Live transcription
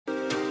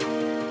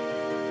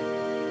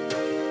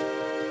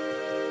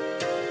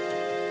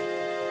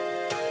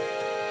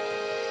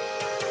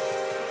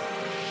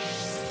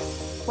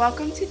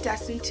Welcome to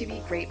Destined to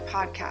Be Great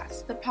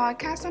podcast, the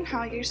podcast on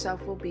how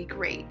yourself will be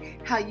great,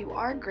 how you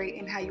are great,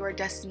 and how you are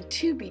destined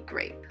to be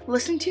great.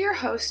 Listen to your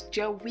host,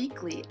 Jo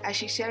weekly, as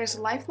she shares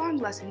lifelong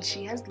lessons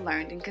she has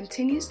learned and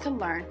continues to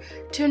learn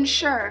to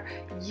ensure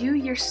you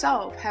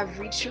yourself have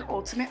reached your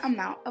ultimate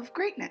amount of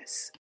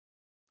greatness.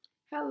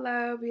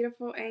 Hello,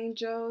 beautiful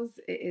angels.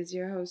 It is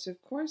your host,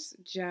 of course,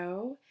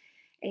 Jo.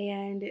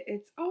 And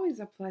it's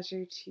always a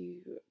pleasure to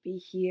be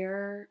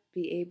here,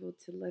 be able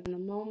to live in the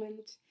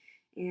moment,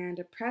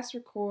 and press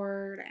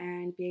record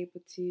and be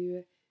able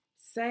to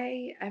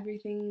say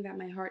everything that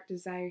my heart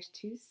desires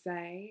to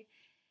say.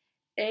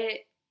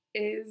 It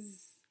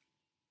is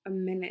a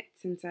minute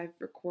since I've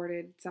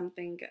recorded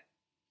something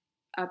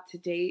up to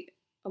date.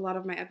 A lot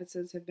of my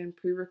episodes have been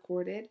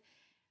pre-recorded,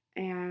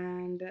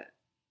 and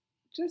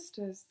just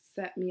to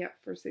set me up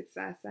for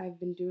success, I've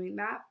been doing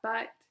that.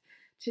 But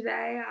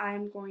today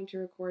I'm going to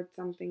record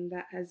something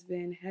that has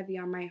been heavy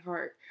on my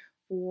heart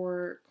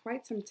for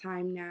quite some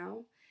time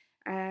now,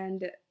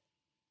 and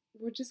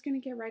we're just going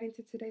to get right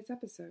into today's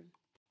episode.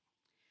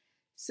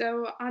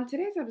 So on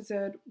today's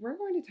episode, we're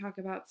going to talk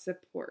about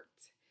support.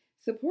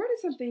 Support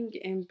is something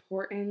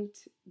important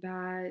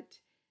that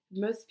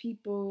most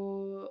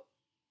people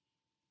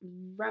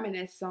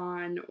reminisce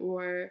on,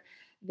 or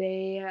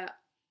they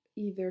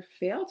either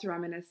fail to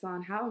reminisce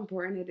on how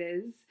important it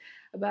is,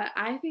 but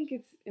I think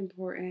it's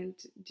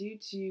important due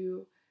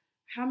to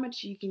how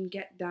much you can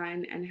get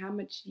done and how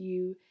much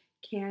you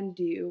can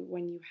do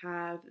when you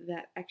have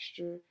that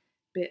extra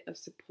bit of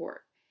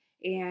support.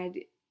 And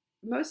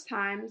most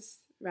times,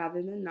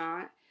 rather than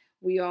not,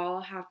 we all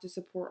have to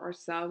support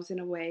ourselves in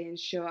a way and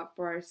show up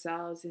for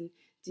ourselves and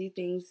do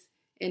things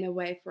in a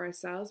way for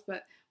ourselves.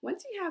 But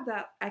once you have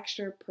that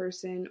extra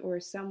person or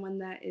someone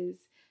that is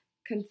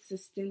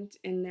consistent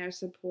in their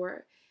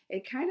support,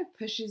 it kind of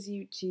pushes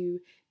you to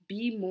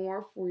be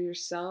more for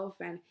yourself,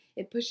 and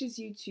it pushes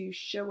you to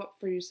show up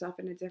for yourself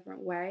in a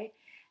different way.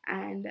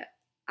 And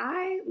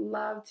I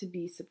love to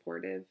be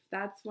supportive.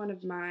 That's one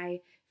of my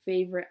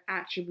favorite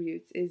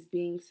attributes, is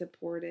being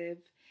supportive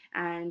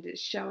and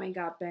showing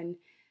up in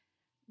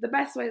the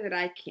best way that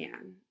I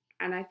can.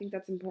 And I think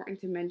that's important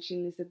to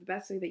mention, is that the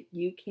best way that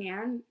you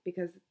can,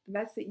 because the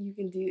best that you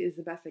can do is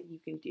the best that you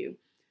can do.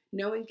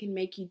 No one can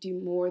make you do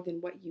more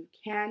than what you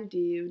can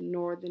do,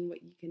 nor than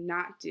what you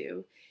cannot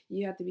do.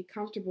 You have to be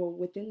comfortable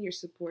within your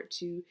support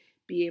to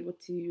be able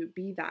to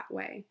be that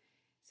way.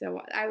 So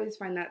I always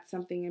find that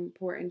something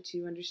important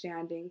to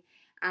understanding.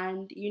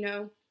 And,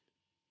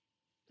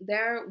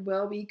 there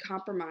will be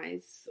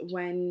compromise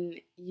when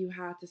you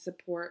have to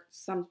support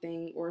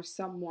something or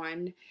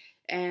someone.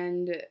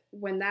 And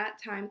when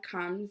that time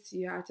comes,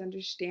 you have to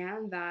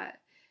understand that,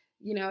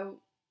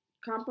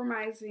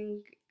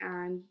 compromising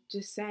and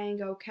just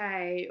saying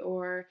okay,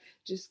 or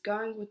just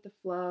going with the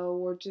flow,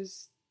 or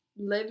just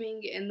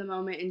living in the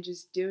moment and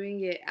just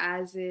doing it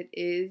as it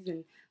is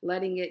and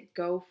letting it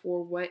go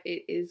for what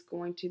it is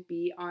going to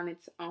be on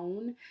its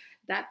own,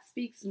 that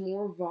speaks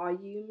more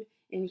volume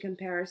in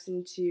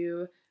comparison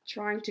to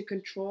trying to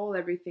control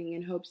everything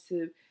in hopes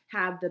to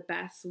have the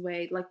best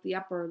way, like the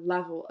upper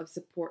level of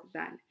support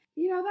then.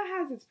 That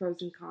has its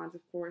pros and cons,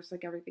 of course,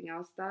 like everything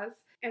else does.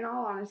 In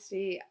all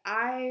honesty,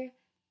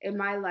 in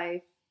my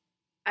life,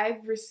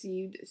 I've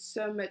received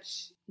so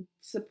much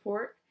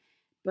support,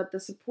 but the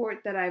support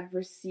that I've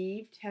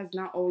received has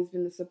not always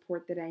been the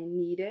support that I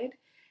needed,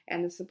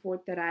 and the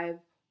support that I've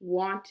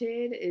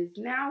wanted is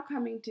now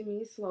coming to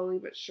me slowly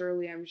but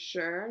surely, I'm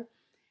sure.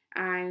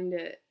 And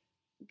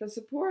the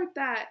support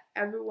that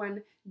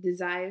everyone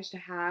desires to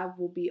have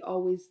will be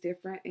always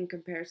different in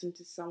comparison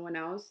to someone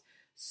else,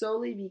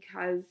 solely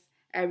because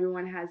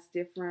everyone has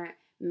different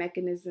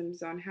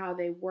mechanisms on how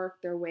they work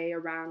their way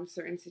around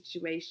certain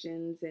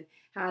situations, and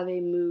how they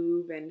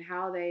move, and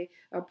how they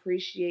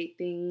appreciate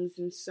things,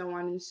 and so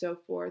on and so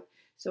forth.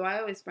 So I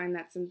always find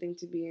that something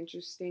to be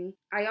interesting.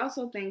 I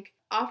also think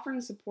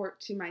offering support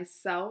to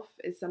myself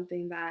is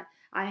something that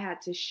I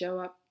had to show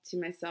up to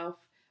myself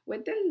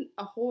within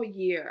a whole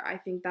year. I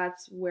think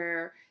that's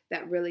where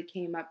that really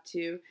came up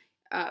to.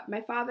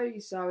 My father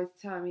used to always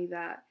tell me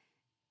that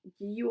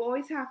you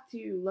always have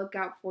to look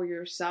out for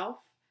yourself,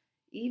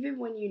 even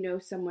when you know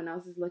someone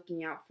else is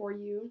looking out for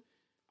you,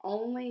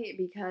 only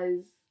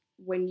because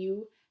when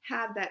you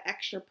have that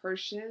extra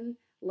person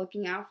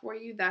looking out for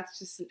you, that's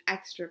just an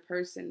extra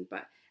person.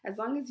 But as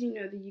long as you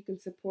know that you can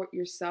support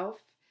yourself,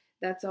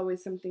 that's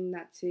always something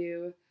that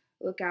to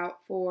look out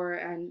for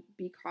and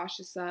be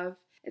cautious of.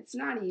 It's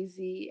not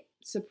easy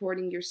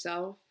supporting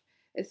yourself,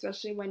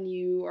 especially when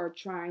you are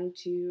trying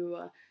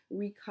to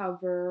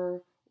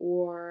recover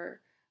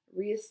or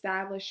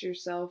reestablish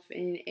yourself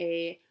in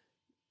a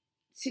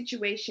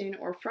situation,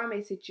 or from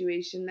a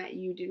situation that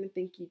you didn't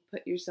think you'd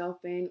put yourself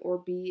in or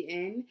be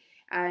in.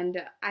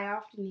 And I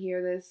often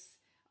hear this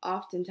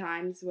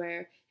oftentimes,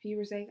 where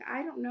people are saying,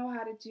 I don't know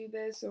how to do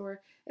this,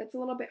 or it's a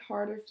little bit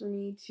harder for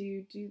me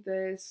to do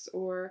this,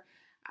 or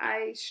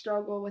I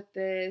struggle with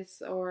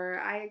this, or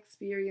I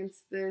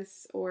experience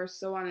this, or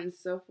so on and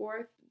so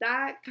forth.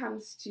 That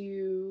comes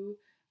to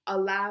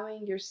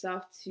allowing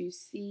yourself to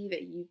see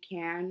that you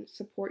can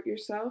support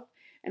yourself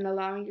and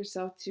allowing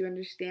yourself to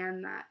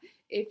understand that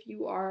if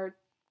you are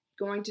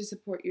going to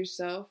support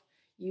yourself,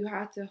 you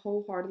have to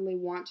wholeheartedly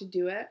want to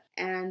do it.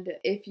 And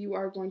if you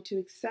are going to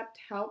accept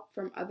help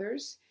from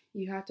others,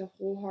 you have to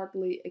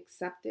wholeheartedly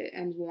accept it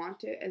and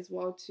want it as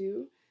well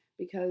too,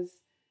 because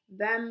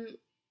them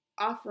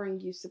offering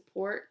you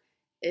support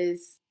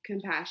is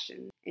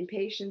compassion, and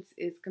patience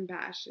is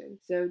compassion.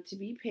 So to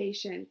be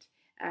patient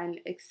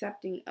and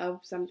accepting of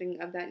something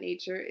of that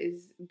nature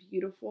is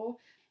beautiful,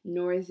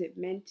 nor is it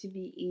meant to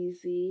be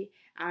easy.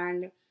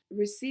 And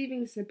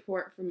receiving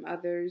support from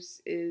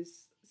others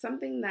is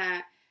something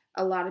that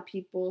a lot of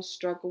people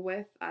struggle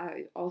with.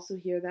 I also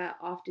hear that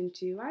often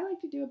too. I like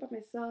to do it by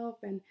myself,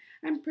 and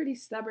I'm pretty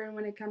stubborn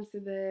when it comes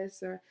to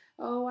this, or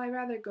oh, I'd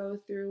rather go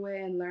through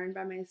it and learn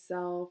by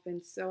myself,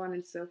 and so on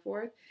and so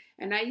forth.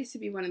 And I used to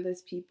be one of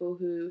those people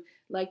who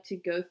like to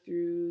go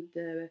through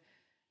the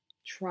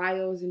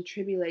trials and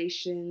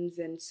tribulations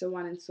and so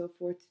on and so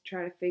forth to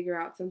try to figure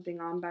out something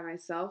on by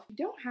myself. You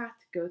don't have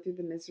to go through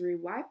the misery.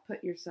 Why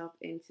put yourself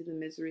into the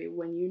misery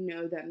when you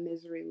know that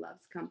misery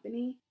loves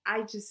company?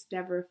 I just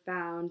never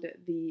found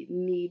the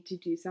need to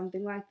do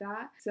something like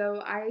that.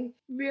 So I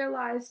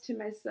realized to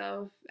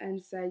myself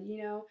and said,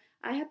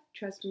 I have to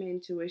trust my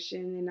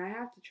intuition and I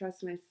have to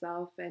trust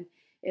myself. And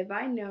if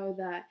I know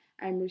that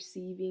I'm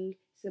receiving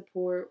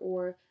support,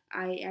 or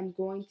I am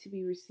going to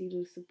be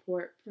receiving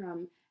support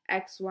from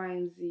X, Y,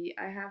 and Z,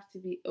 I have to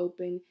be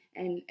open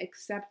and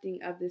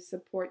accepting of the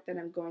support that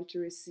I'm going to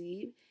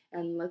receive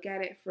and look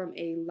at it from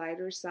a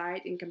lighter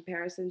side in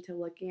comparison to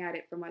looking at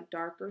it from a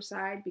darker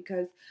side,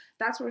 because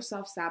that's where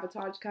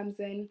self-sabotage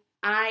comes in.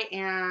 I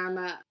am,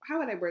 how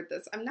would I word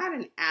this? I'm not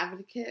an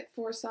advocate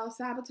for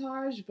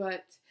self-sabotage,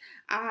 but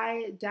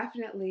I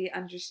definitely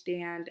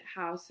understand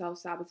how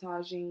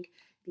self-sabotaging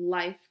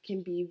life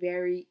can be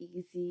very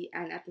easy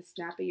and at the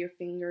snap of your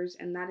fingers,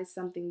 and that is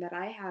something that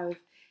I have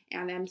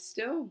and I'm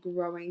still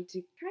growing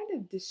to kind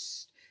of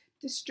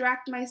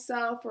distract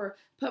myself or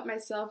put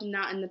myself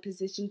not in the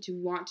position to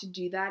want to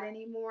do that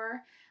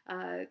anymore.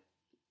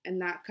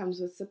 And that comes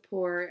with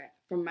support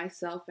from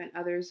myself and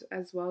others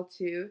as well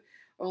too,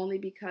 only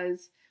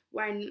because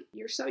when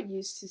you're so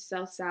used to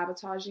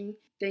self-sabotaging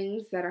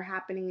things that are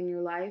happening in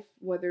your life,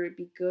 whether it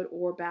be good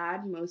or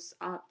bad, most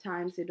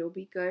times it'll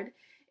be good,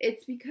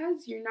 it's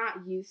because you're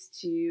not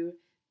used to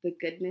the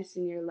goodness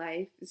in your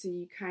life, so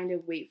you kind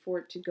of wait for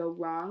it to go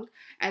wrong,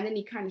 and then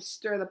you kind of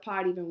stir the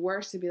pot even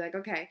worse to be like,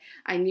 okay,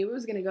 I knew it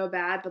was going to go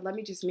bad, but let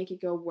me just make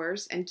it go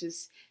worse and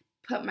just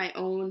put my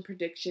own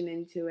prediction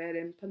into it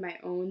and put my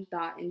own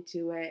thought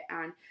into it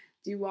and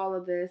do all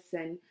of this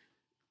and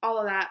all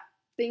of that,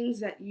 things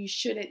that you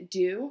shouldn't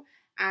do.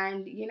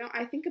 And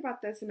I think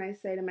about this and I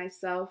say to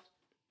myself,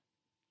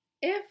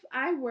 if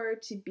I were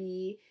to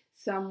be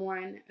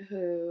someone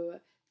who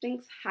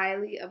thinks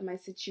highly of my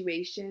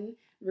situation,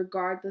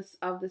 regardless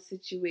of the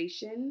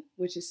situation,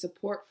 which is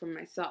support from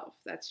myself,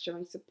 that's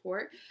showing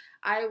support,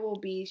 I will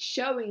be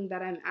showing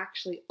that I'm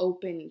actually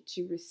open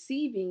to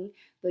receiving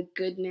the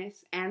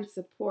goodness and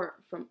support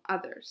from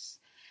others.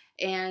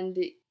 And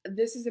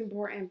this is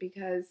important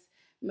because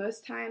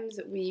most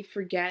times we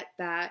forget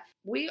that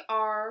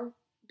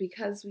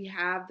because we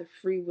have the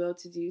free will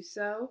to do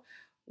so,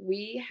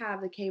 we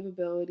have the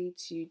capability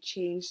to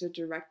change the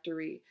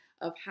trajectory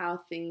of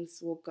how things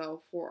will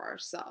go for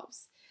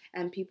ourselves.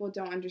 And people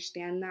don't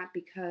understand that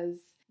because,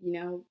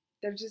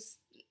 they're just,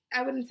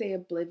 I wouldn't say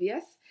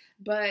oblivious,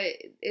 but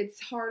it's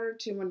harder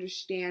to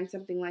understand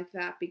something like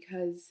that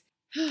because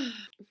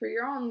for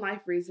your own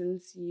life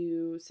reasons,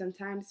 you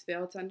sometimes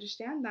fail to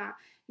understand that,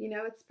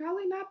 it's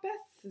probably not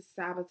best to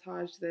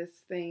sabotage this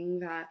thing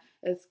that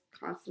is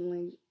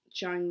constantly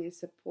showing me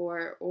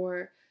support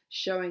or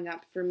showing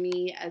up for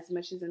me as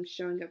much as I'm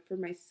showing up for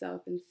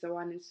myself and so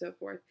on and so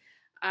forth.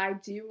 I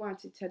do want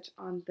to touch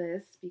on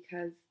this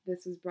because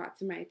this was brought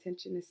to my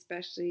attention,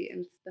 especially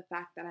in the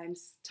fact that I'm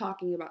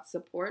talking about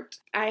support.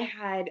 I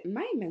had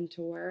my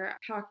mentor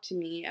talk to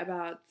me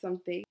about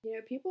something.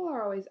 People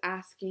are always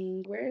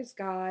asking, where's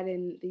God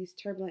in these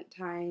turbulent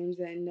times,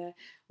 and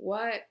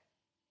what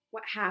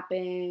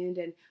happened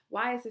and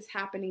why is this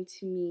happening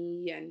to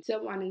me, and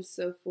so on and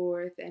so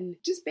forth, and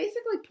just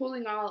basically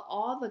pulling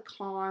all the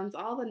cons,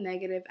 all the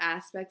negative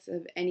aspects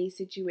of any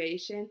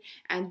situation,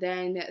 and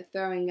then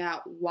throwing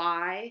out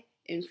why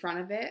in front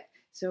of it.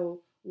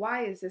 So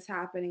why is this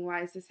happening?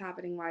 Why is this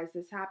happening? Why is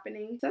this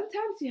happening?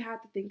 Sometimes you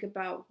have to think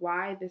about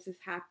why this is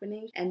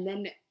happening and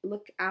then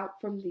look out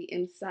from the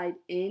inside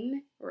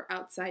in or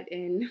outside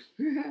in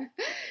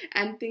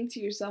and think to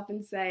yourself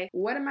and say,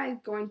 what am I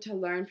going to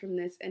learn from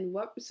this, and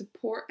what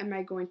support am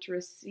I going to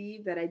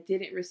receive that I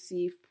didn't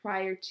receive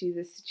prior to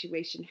this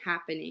situation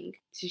happening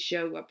to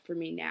show up for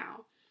me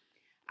now?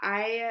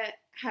 I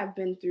have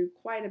been through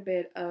quite a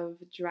bit of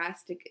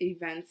drastic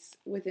events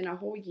within a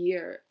whole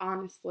year,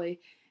 honestly,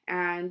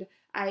 and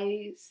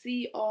I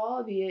see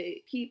all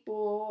the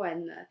people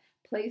and the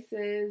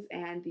places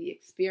and the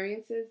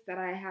experiences that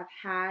I have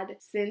had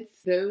since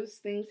those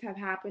things have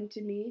happened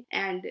to me.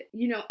 And,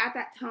 at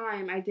that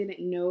time, I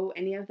didn't know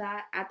any of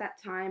that. At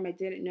that time, I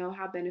didn't know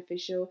how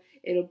beneficial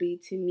it'll be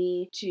to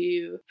me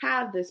to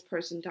have this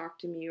person talk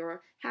to me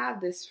or have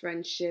this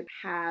friendship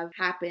have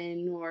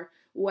happen or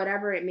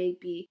whatever it may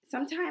be.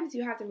 Sometimes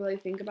you have to really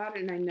think about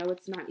it, and I know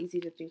it's not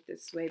easy to think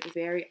this way. It's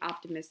very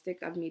optimistic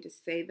of me to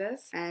say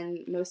this, and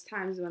most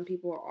times when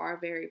people are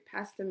very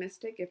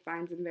pessimistic, it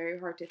finds them very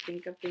hard to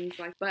think of things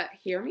like, but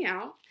hear me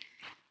out.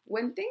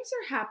 When things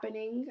are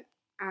happening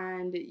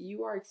and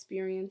you are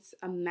experiencing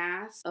a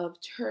mass of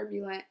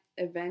turbulent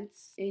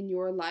events in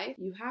your life,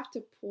 you have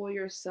to pull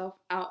yourself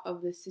out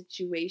of the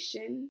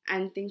situation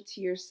and think to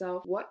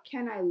yourself, what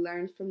can I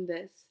learn from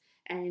this?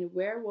 And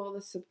where will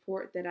the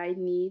support that I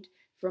need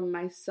from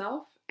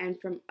myself and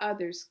from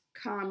others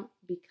come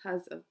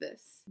because of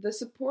this? The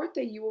support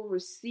that you will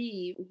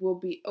receive will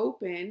be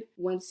open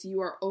once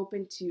you are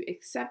open to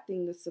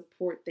accepting the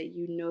support that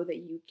you know that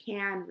you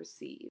can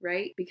receive,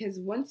 right? Because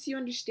once you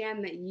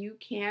understand that you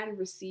can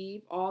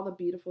receive all the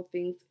beautiful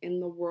things in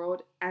the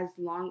world, as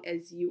long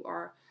as you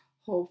are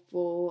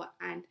hopeful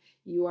and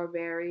you are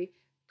very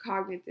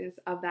cognizant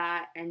of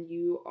that and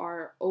you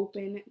are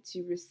open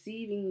to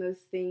receiving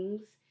those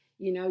things.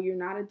 You're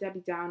not a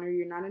Debbie Downer,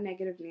 you're not a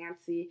negative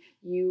Nancy,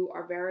 you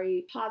are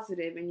very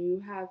positive and you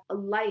have a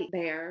light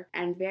there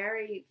and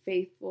very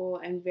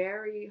faithful and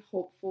very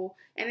hopeful.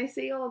 And I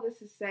say all of this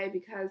to say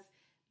because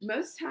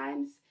most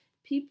times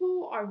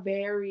people are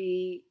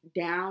very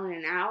down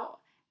and out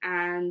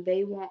and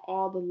they want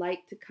all the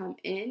light to come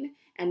in,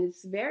 and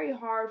it's very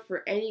hard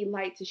for any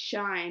light to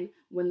shine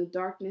when the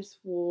darkness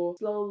will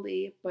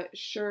slowly but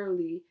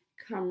surely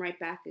come right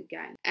back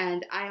again.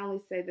 And I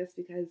only say this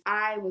because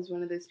I was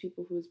one of those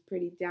people who was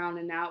pretty down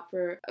and out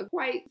for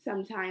quite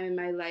some time in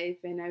my life,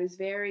 and I was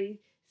very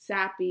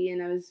sappy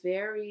and I was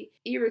very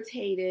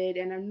irritated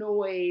and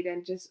annoyed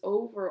and just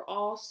over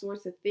all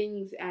sorts of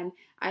things. And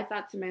I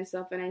thought to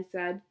myself, and I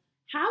said,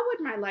 how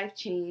would my life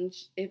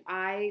change if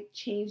I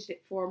changed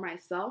it for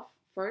myself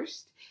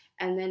first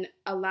and then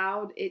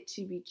allowed it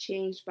to be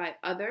changed by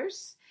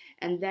others,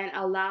 and then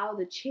allow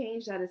the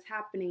change that is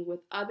happening with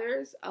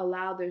others,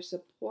 allow their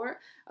support,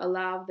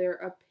 allow their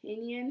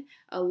opinion,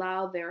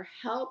 allow their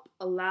help,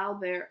 allow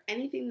their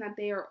anything that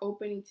they are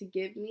opening to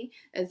give me,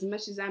 as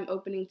much as I'm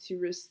opening to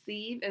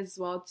receive as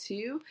well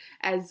too,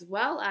 as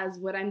well as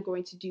what I'm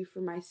going to do for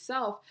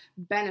myself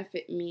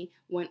benefit me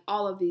when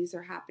all of these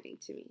are happening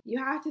to me. You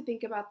have to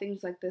think about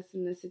things like this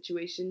in this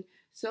situation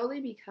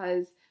solely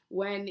because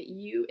when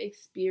you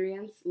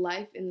experience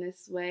life in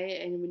this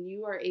way and when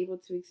you are able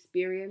to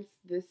experience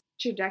this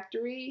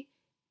trajectory,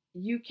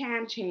 you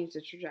can change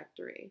the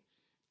trajectory.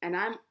 And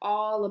I'm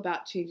all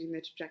about changing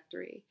the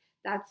trajectory.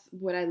 That's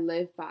what I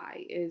live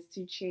by, is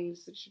to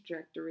change the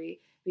trajectory,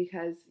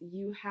 because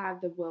you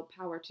have the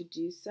willpower to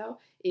do so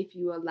if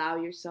you allow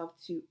yourself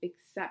to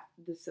accept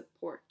the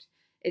support.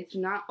 It's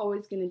not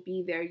always going to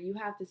be there. You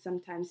have to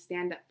sometimes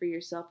stand up for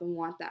yourself and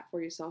want that for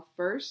yourself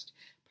first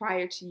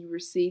prior to you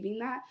receiving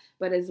that.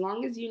 But as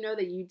long as you know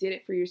that you did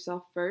it for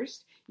yourself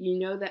first, you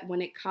know that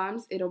when it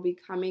comes, it'll be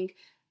coming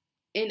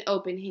in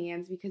open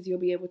hands because you'll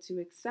be able to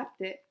accept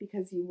it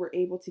because you were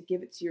able to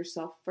give it to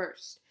yourself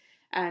first.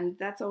 And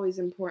that's always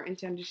important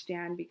to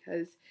understand,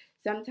 because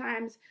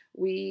sometimes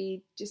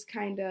we just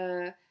kind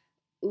of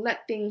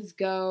let things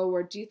go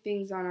or do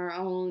things on our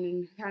own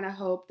and kind of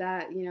hope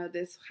that,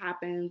 this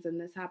happens and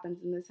this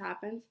happens and this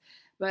happens.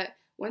 But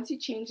once you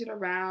change it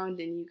around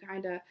and you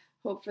kind of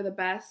hope for the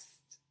best,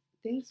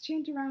 things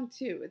change around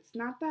too. It's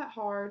not that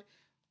hard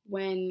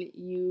when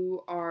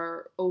you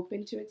are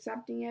open to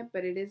accepting it,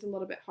 but it is a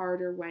little bit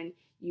harder when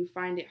you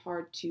find it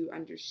hard to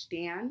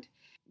understand.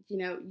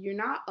 You're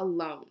not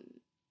alone.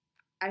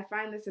 I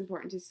find this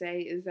important to say,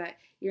 is that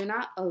you're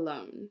not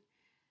alone.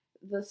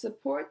 The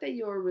support that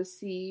you'll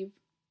receive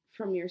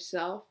from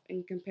yourself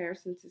in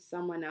comparison to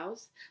someone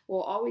else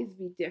will always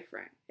be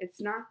different. It's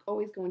not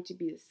always going to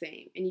be the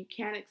same, and you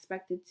can't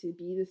expect it to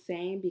be the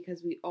same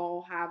because we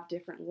all have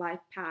different life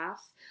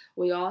paths.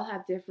 We all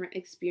have different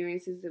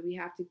experiences that we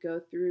have to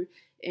go through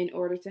in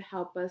order to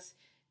help us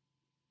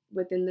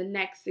within the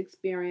next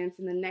experience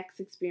and the next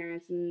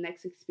experience and the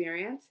next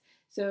experience.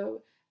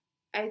 So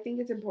I think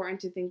it's important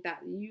to think that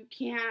you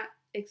can't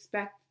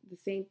expect the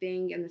same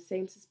thing and the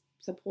same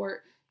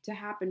support to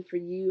happen for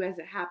you as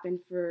it happened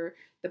for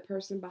the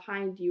person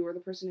behind you or the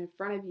person in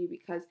front of you,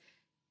 because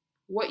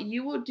what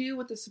you will do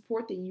with the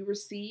support that you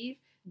receive,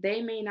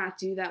 they may not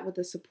do that with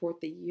the support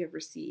that you have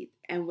received.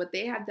 And what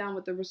they have done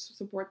with the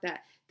support that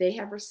they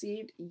have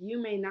received,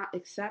 you may not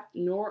accept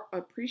nor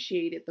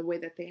appreciate it the way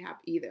that they have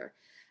either.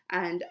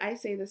 And I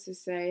say this to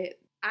say,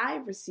 I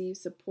receive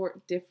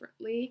support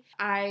differently.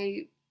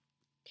 I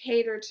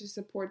cater to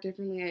support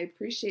differently. I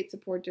appreciate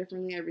support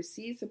differently. I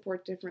receive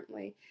support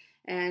differently.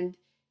 And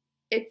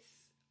it's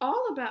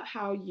all about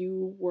how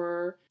you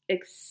were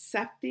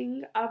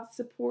accepting of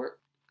support,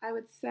 I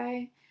would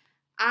say.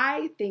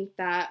 I think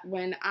that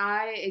when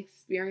I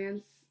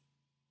experience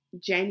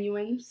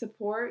genuine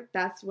support,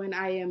 that's when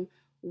I am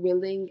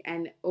willing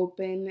and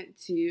open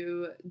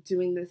to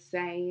doing the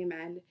same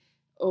and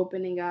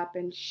opening up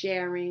and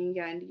sharing.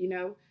 And,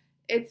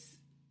 it's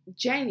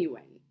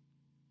genuine.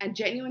 And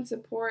genuine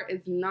support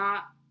is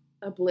not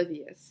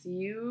oblivious.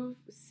 You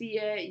see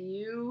it,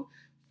 you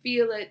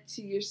feel it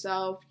to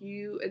yourself.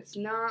 It's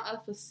not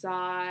a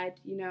facade,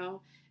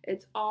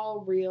 it's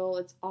all real,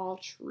 it's all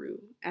true.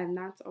 And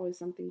that's always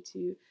something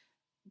to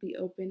be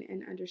open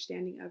and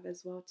understanding of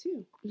as well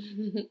too.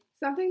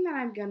 Something that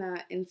I'm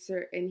gonna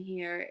insert in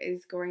here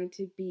is going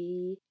to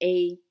be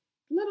a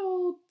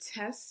little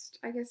test,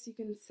 I guess you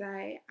can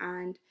say,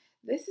 and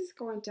this is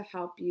going to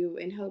help you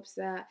in hopes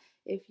that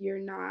if you're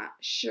not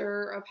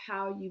sure of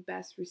how you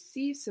best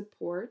receive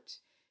support,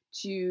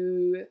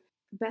 to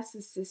best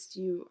assist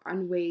you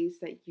on ways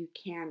that you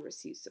can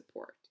receive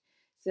support.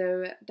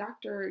 So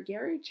Dr.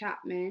 Gary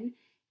Chapman,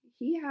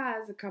 he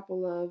has a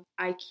couple of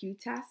IQ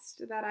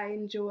tests that I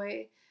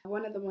enjoy.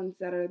 One of the ones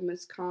that are the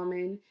most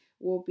common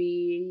will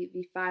be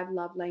the 5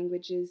 love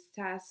languages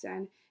test,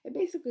 and it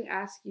basically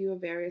asks you a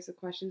various of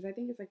questions. I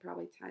think it's like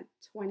probably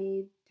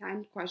 20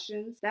 timed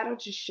questions. That'll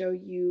just show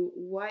you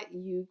what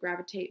you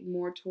gravitate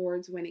more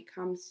towards when it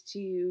comes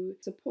to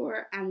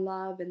support and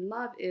love. And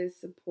love is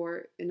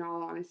support, in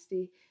all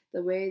honesty.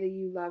 The way that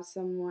you love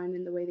someone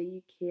and the way that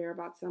you care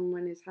about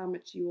someone is how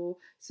much you will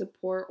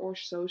support or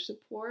show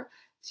support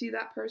to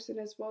that person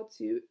as well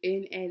too,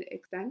 in an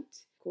extent,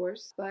 of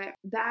course. But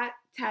that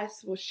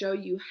test will show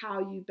you how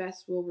you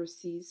best will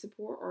receive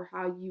support, or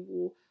how you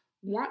will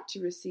want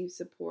to receive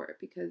support,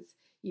 because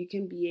you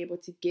can be able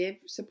to give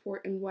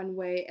support in one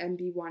way and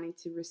be wanting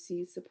to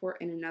receive support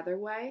in another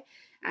way.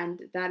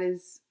 And that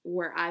is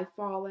where I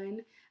fall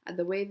in.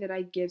 The way that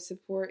I give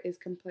support is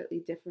completely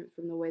different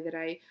from the way that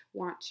I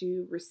want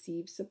to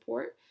receive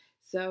support.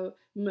 So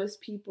most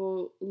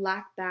people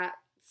lack that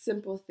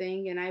simple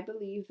thing, and I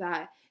believe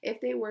that if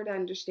they were to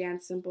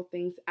understand simple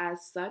things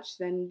as such,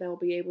 then they'll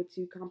be able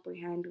to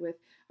comprehend with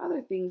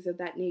other things of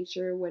that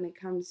nature when it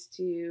comes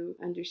to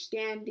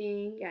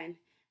understanding and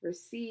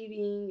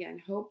receiving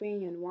and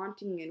hoping and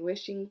wanting and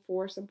wishing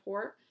for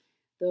support.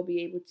 They'll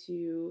be able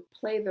to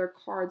play their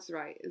cards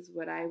right, is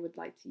what I would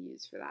like to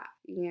use for that.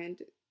 And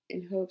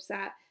in hopes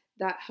that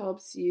that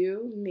helps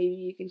you, maybe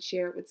you can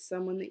share it with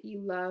someone that you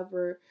love,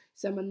 or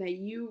someone that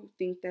you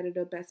think that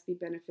it'll best be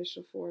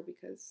beneficial for,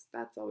 because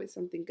that's always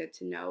something good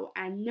to know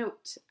and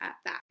note at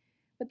that.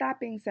 With that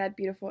being said,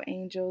 beautiful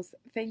angels,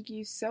 thank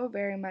you so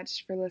very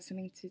much for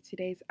listening to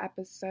today's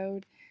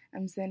episode.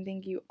 I'm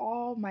sending you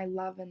all my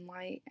love and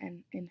light,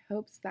 and in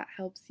hopes that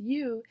helps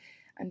you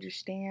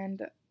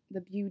understand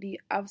the beauty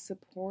of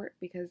support,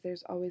 because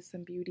there's always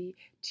some beauty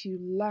to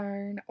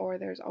learn, or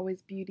there's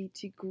always beauty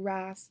to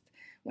grasp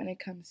when it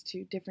comes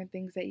to different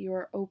things that you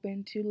are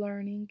open to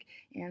learning.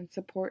 And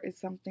support is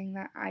something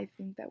that I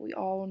think that we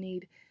all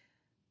need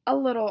a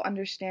little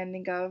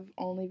understanding of,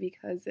 only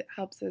because it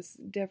helps us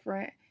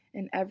different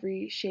in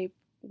every shape,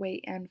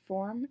 way, and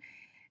form.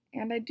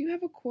 And I do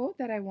have a quote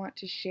that I want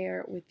to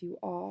share with you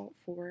all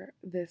for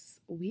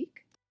this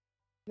week.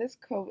 This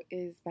quote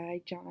is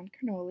by John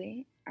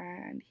Cannoli,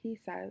 and he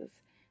says,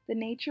 "The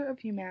nature of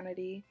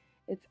humanity,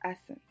 its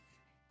essence,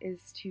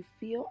 is to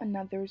feel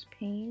another's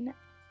pain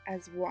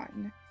as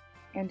one,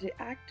 and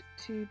to act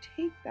to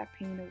take that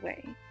pain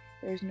away.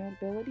 There is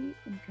nobility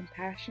in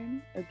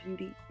compassion, a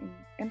beauty in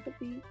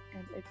empathy,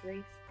 and a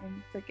grace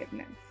in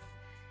forgiveness."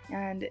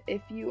 And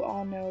if you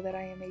all know that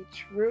I am a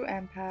true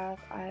empath,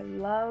 I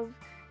love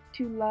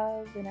to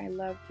love and I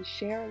love to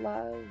share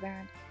love,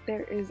 and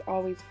there is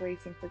always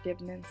grace and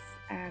forgiveness,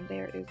 and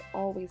there is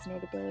always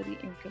notability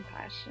in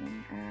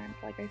compassion. And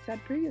like I said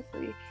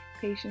previously,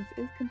 patience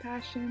is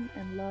compassion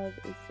and love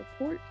is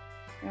support.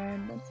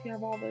 And once you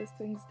have all those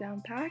things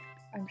down packed,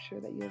 I'm sure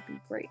that you'll be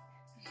great.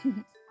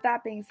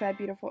 That being said,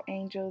 beautiful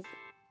angels,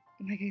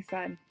 like I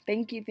said,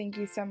 thank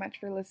you so much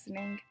for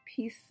listening.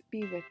 Peace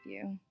be with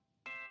you.